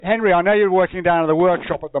Henry, I know you're working down at the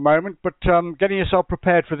workshop at the moment, but getting yourself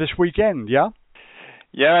prepared for this weekend, yeah?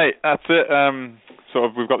 Yeah, that's it.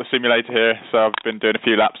 We've got the simulator here, so I've been doing a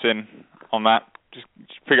few laps on that. Just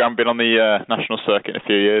figure I haven't been on the national circuit in a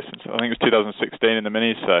few years. I think it was 2016 in the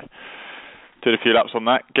minis, so did a few laps on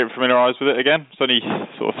that, get familiarised with it again. It's only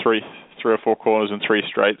sort of three or four corners and 3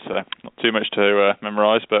 straights, so not too much to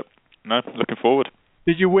memorise, but no, looking forward.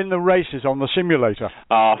 Did you win the races on the simulator?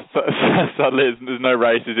 Sadly, there's no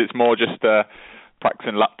races. It's more just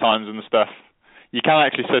practicing lap times and stuff. You can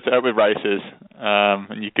actually set it up with races,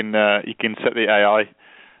 and you can set the AI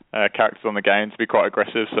characters on the game to be quite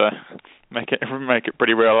aggressive. So make it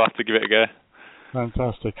pretty real. I'll have to give it a go.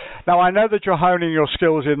 Fantastic. Now I know that you're honing your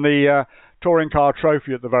skills in the Touring Car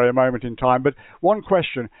Trophy at the very moment in time. But one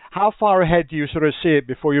question: how far ahead do you sort of see it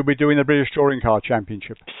before you'll be doing the British Touring Car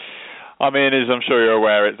Championship? I mean, as I'm sure you're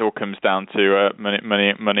aware, it all comes down to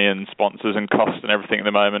money and sponsors and costs and everything at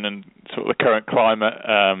the moment, and sort of the current climate.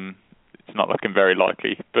 It's not looking very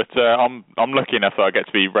likely, but I'm lucky enough that I get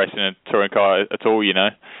to be racing a touring car at all, you know.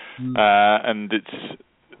 And it's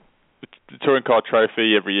the Touring Car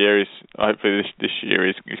Trophy every year is hopefully this year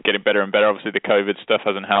is getting better and better. Obviously, the COVID stuff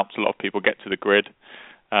hasn't helped a lot of people get to the grid.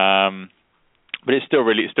 But it's still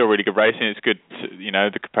really good racing. It's good,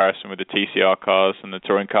 the comparison with the TCR cars and the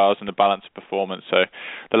touring cars and the balance of performance. So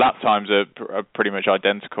the lap times are pretty much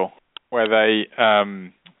identical, where they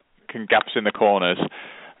can gaps in the corners,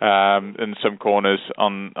 and some corners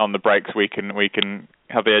on the brakes we can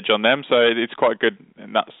have the edge on them. So it's quite good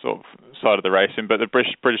in that sort of side of the racing. But the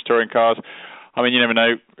British touring cars, I mean, you never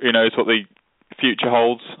know. Who knows what the future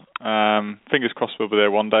holds? Fingers crossed we'll be there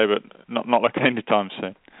one day, but not like any time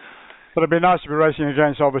soon. But it'd be nice to be racing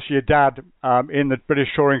against, obviously, your dad in the British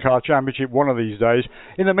Touring Car Championship one of these days.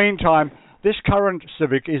 In the meantime, this current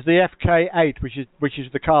Civic is the FK8, which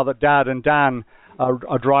is the car that Dad and Dan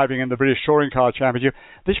are driving in the British Touring Car Championship.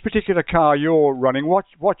 This particular car you're running,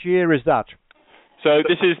 what year is that? So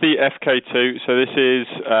this is the FK2. So this is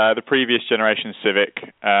the previous generation Civic,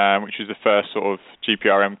 which was the first sort of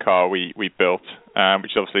GPRM car we built,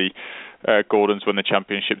 which is obviously Gordon's won the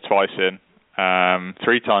championship twice in.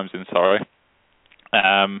 3 times in, sorry.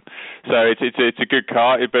 So it's a good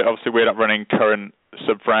car, but obviously we're not running current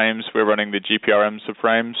subframes. We're running the GPRM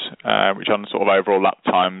subframes, which on sort of overall lap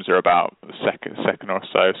times are about a second or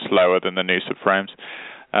so slower than the new subframes.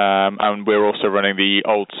 And we're also running the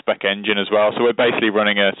old spec engine as well. So we're basically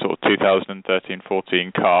running a sort of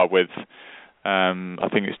 2013-14 car with, I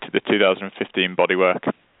think it's the 2015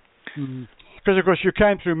 bodywork. Because, of course, you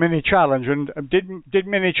came through Mini Challenge, and did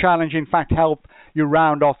Mini Challenge, in fact, help you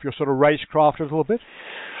round off your sort of racecraft a little bit?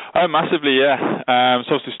 Oh, massively, yeah.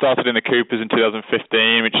 So obviously started in the Coopers in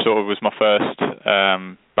 2015, which sort of was my first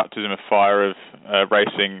baptism of fire of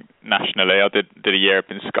racing nationally. I did a year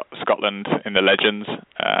up in Scotland in the Legends,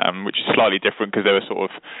 which is slightly different because they were sort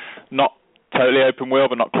of not totally open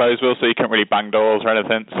wheel, but not closed wheel, so you couldn't really bang doors or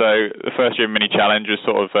anything. So the first year of Mini Challenge was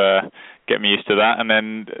sort of get me used to that, and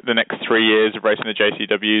then the next 3 years of racing the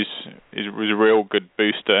JCWs was a real good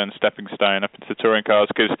booster and stepping stone up into the touring cars,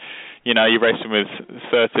 because you're racing with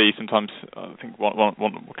 30, sometimes I think one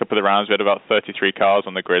a couple of the rounds we had about 33 cars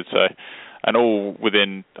on the grid, so, and all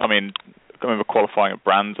within, I remember qualifying at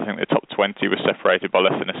Brands, I think the top 20 was separated by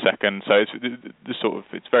less than a second, so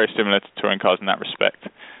it's very similar to touring cars in that respect.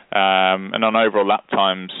 And on overall lap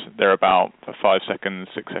times, they're about 5 seconds,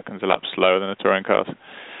 6 seconds a lap slower than the touring cars.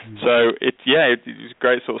 So it's a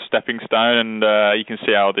great sort of stepping stone, and you can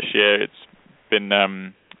see how this year it's been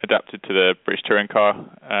adapted to the British Touring Car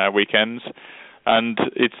weekends, and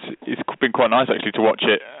it's been quite nice actually to watch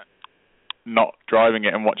it, not driving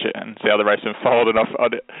it, and watch it and see how the race unfolded. And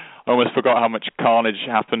I almost forgot how much carnage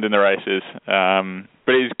happened in the races,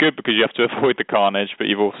 but it's good because you have to avoid the carnage, but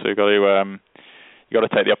you've also got to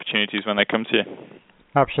take the opportunities when they come to you.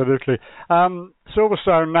 Absolutely.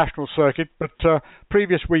 Silverstone National Circuit, but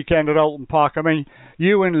previous weekend at Alton Park,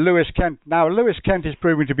 you and Lewis Kent. Now, Lewis Kent is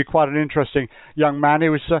proving to be quite an interesting young man. He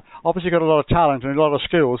was obviously got a lot of talent and a lot of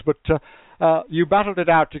skills, but you battled it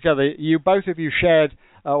out together. Both of you shared,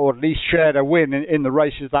 or at least shared a win in the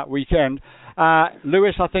races that weekend.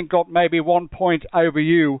 Lewis, I think, got maybe 1 point over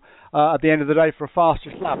you at the end of the day for a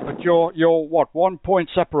fastest lap, but you're 1 point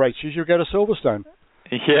separates you as you go to Silverstone.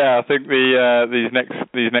 Yeah, I think these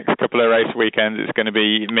next couple of race weekends, it's going to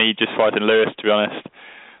be me just fighting Lewis, to be honest.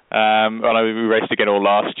 I know we raced again all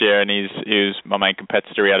last year, and he was my main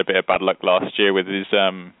competitor. He had a bit of bad luck last year with his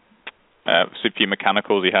few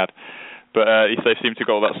mechanicals he had. But they seem to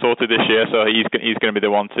got all that sorted this year, so he's going to be the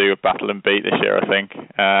one to battle and beat this year, I think.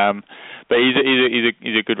 But he's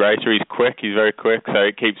a good racer. He's quick. He's very quick. So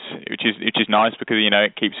it keeps, which is nice because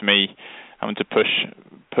it keeps me having to push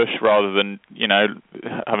rather than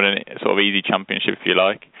having a sort of easy championship, if you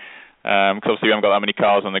like. Because obviously we haven't got that many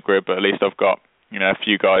cars on the grid, but at least I've got a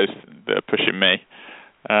few guys that are pushing me.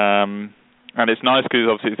 And it's nice because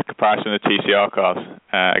obviously it's a comparison of the TCR cars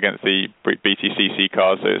against the BTCC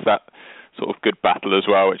cars, so it's that sort of good battle as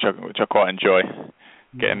well, which I quite enjoy.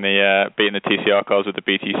 Getting beating the TCR cars with the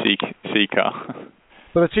BTCC car.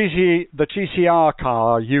 But the TCR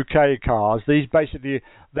car, UK cars, these basically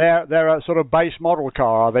they're a sort of base model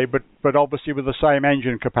car, are they? But obviously with the same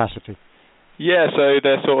engine capacity. Yeah, so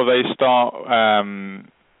they start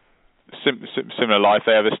similar life.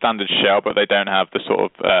 They have a standard shell, but they don't have the sort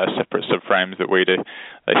of separate subframes that we do.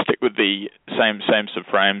 They stick with the same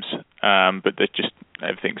subframes, but they're just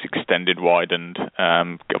everything's extended, widened,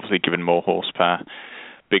 obviously given more horsepower,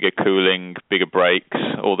 bigger cooling, bigger brakes,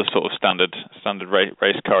 all the sort of standard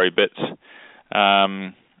race car bits.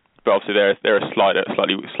 But obviously they're a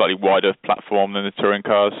slightly wider platform than the touring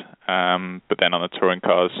cars. But then on the touring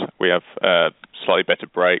cars we have slightly better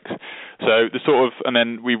brakes. So and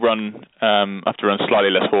then we have to run slightly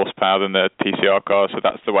less horsepower than the TCR cars. So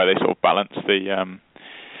that's the way they sort of balance the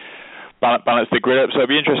grid up. So it'll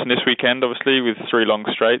be interesting this weekend, obviously, with 3 long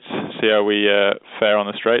straights. See how we fare on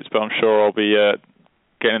the straights. But I'm sure I'll be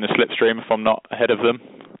getting in the slipstream if I'm not ahead of them,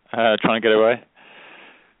 trying to get away.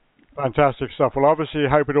 Fantastic stuff. Well, obviously, I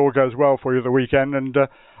hope it all goes well for you the weekend, and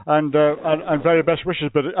very best wishes.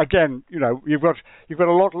 But again, you've got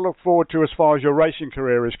a lot to look forward to as far as your racing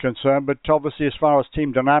career is concerned. But obviously, as far as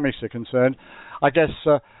team dynamics are concerned, I guess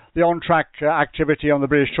the on-track activity on the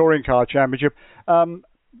British Touring Car Championship,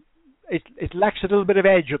 it lacks a little bit of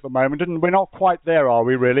edge at the moment, and we're not quite there, are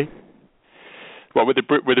we? Really? Well, with the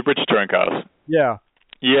British Touring Cars. Yeah.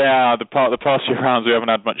 Yeah, the past few rounds we haven't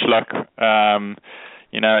had much luck.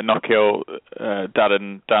 At Knockhill,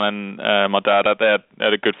 Dan and my dad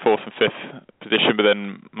had a good 4th and 5th position, but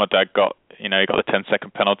then my dad got he got a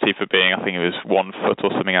 10-second penalty for being, I think it was 1 foot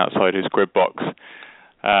or something outside his grid box,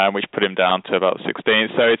 which put him down to about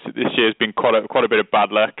 16th. So this year's been quite a bit of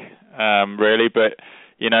bad luck, really. But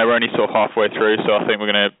we're only sort of halfway through, so I think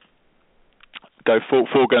we're going to go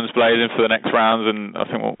full guns blazing for the next rounds, and I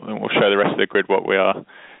think we'll show the rest of the grid what we are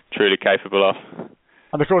truly capable of.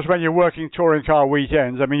 And of course, when you're working touring car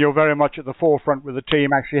weekends, I mean, you're very much at the forefront with the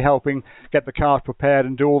team, actually helping get the cars prepared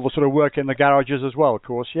and do all the sort of work in the garages as well, of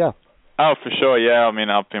course, yeah. Oh, for sure, yeah. I mean,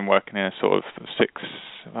 I've been working here sort of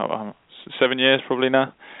 7 years probably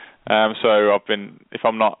now. So if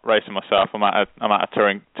I'm not racing myself, I'm at a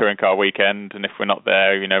touring car weekend, and if we're not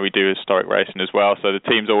there, we do historic racing as well. So the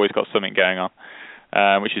team's always got something going on,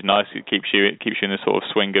 which is nice. It keeps you in the sort of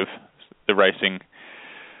swing of the racing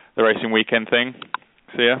weekend thing.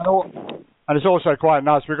 So yeah. And it's also quite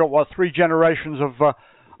nice. We've got 3 generations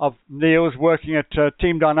of Neals working at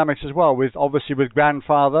Team Dynamics as well, with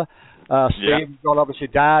grandfather Steve, we've got obviously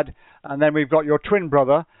Dad, and then we've got your twin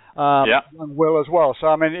brother. And Will as well. So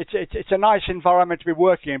I mean, it's a nice environment to be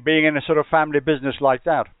working in, being in a sort of family business like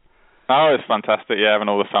that. Oh, it's fantastic. Yeah, having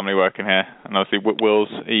all the family working here, and obviously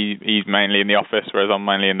Will's he's mainly in the office, whereas I'm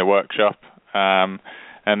mainly in the workshop. And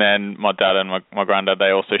then my dad and my granddad,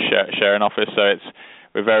 they also share an office. So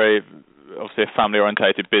we're very obviously a family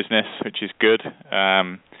orientated business, which is good.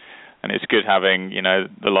 And it's good having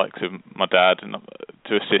the likes of my dad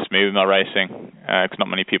to assist me with my racing, because not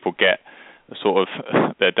many people get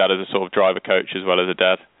their dad as a sort of driver coach as well as a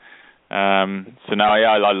dad. So now,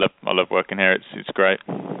 I love working here. It's great.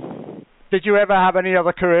 Did you ever have any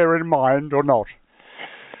other career in mind or not?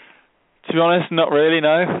 To be honest, not really.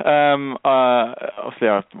 No. Obviously,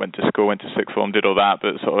 I went to school, went to sixth form, did all that,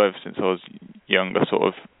 but sort of ever since I was young, I sort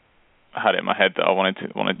of had it in my head that I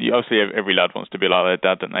wanted. Obviously, every lad wants to be like their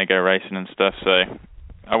dad, don't they? Go racing and stuff. So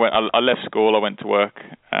I left school. I went to work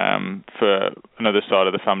for another side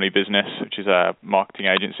of the family business, which is a marketing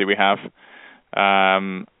agency we have.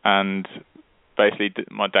 And basically,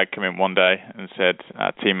 my dad came in one day and said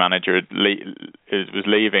our team manager was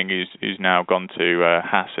leaving, who's now gone to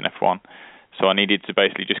Haas in F1. So I needed to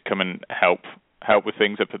basically just come and help with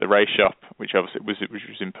things up at the race shop, which obviously was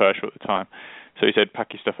in Pershore at the time. So he said,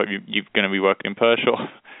 pack your stuff up. You're going to be working in Pershore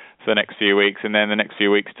for the next few weeks, and then the next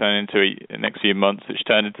few weeks turned into the next few months, which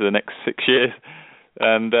turned into the next 6 years.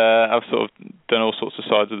 And I've sort of done all sorts of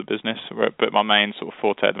sides of the business, but my main sort of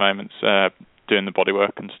forte at the moment is doing the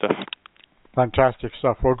bodywork and stuff. Fantastic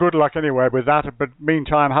stuff. Well, good luck anyway with that. But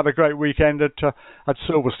meantime, have a great weekend at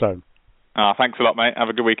Silverstone. Thanks a lot, mate. Have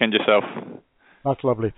a good weekend yourself. That's lovely.